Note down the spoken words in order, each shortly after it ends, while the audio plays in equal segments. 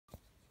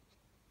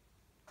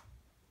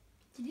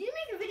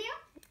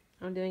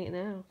I'm doing it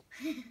now.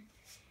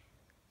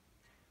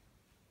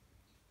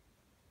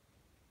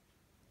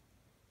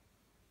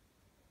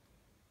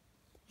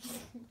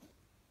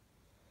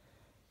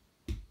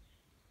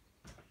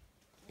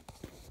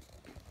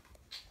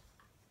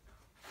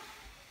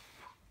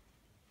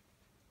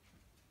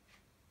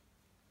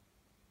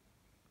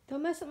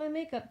 Don't mess up my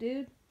makeup,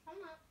 dude. I'm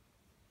not.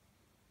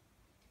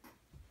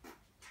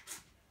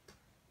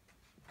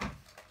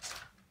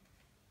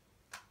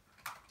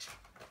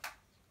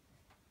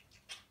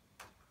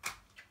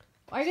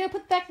 Are you gonna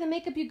put back the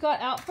makeup you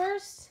got out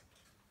first?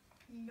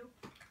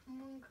 Nope.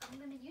 I'm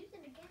gonna use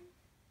it again.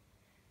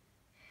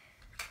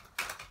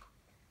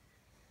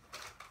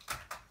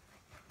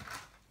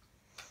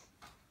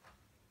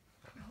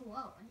 Whoa,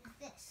 what is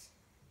this?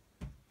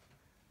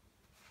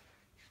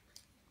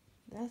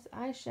 That's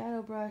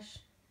eyeshadow brush.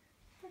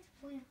 That's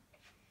weird.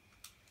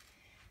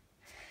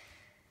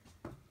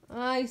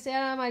 Oh, you stay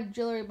out of my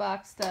jewelry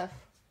box stuff.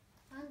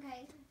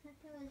 Okay.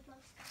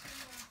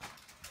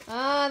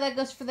 Ah, that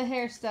goes for the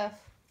hair stuff.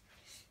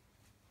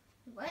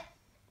 What?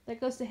 That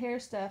goes to hair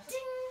stuff. Ding!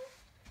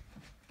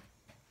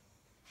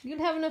 You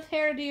don't have enough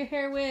hair to do your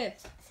hair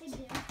with. I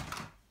do.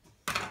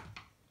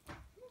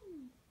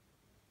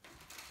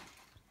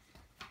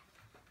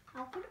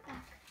 I'll put it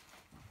back.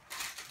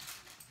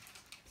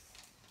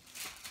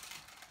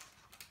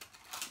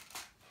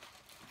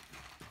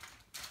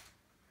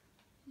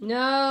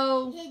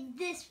 No. Hid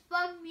this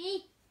from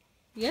me.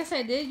 Yes,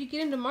 I did. You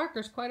get into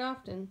markers quite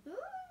often.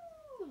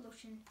 Ooh,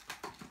 lotion.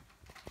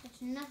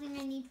 There's nothing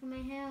I need for my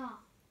hair.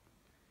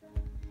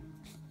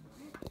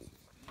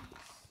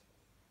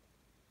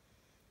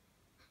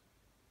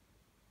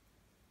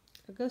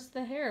 It goes to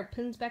the hair. It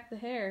pins back the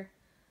hair.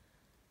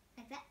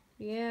 Like that?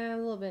 Yeah, a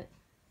little bit.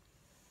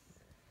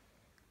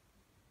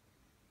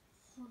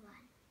 Hold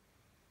on.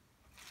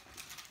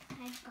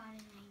 I've got an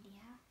idea.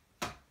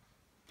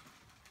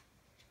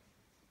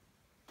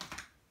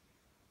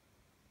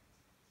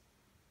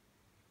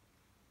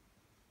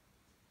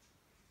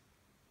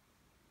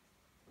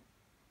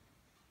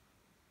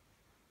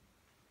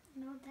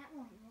 No, that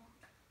won't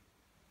work.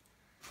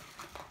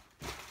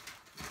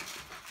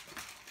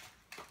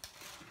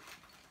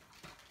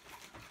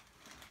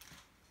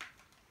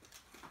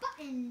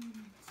 Buttons.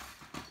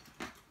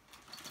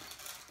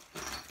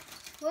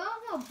 Well,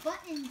 no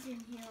buttons in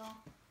here.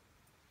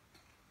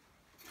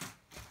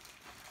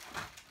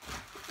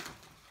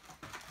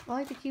 I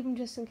like to keep them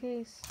just in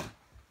case.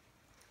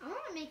 I want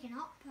to make an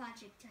art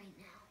project right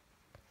now.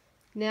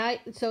 Now,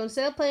 so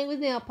instead of playing with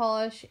nail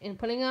polish and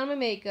putting on my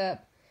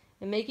makeup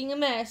and making a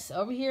mess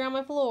over here on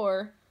my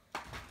floor,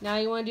 now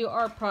you want to do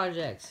art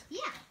projects.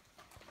 Yeah.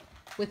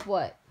 With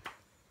what?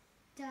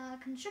 The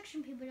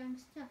construction paper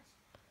downstairs.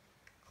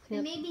 Yep.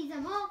 And maybe the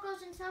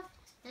markers and stuff.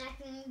 And I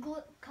can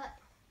cut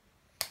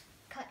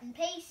and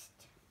paste.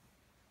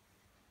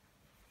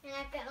 And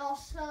I can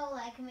also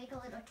like make a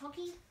little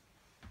turkey.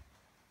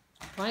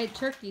 Why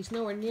turkey's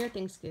nowhere near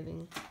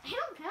Thanksgiving? I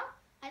don't care.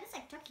 I just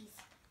like turkeys.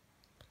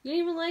 You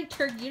don't even like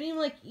turkey. You don't even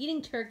like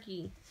eating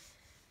turkey.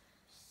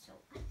 So,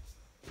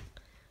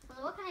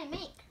 well, what can I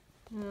make?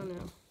 I don't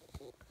know.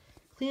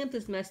 Clean up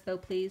this mess though,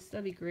 please.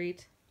 That'd be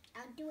great.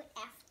 I'll do it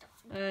after.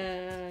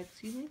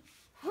 Excuse me?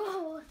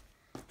 Oh,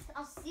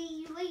 I'll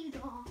see you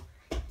later.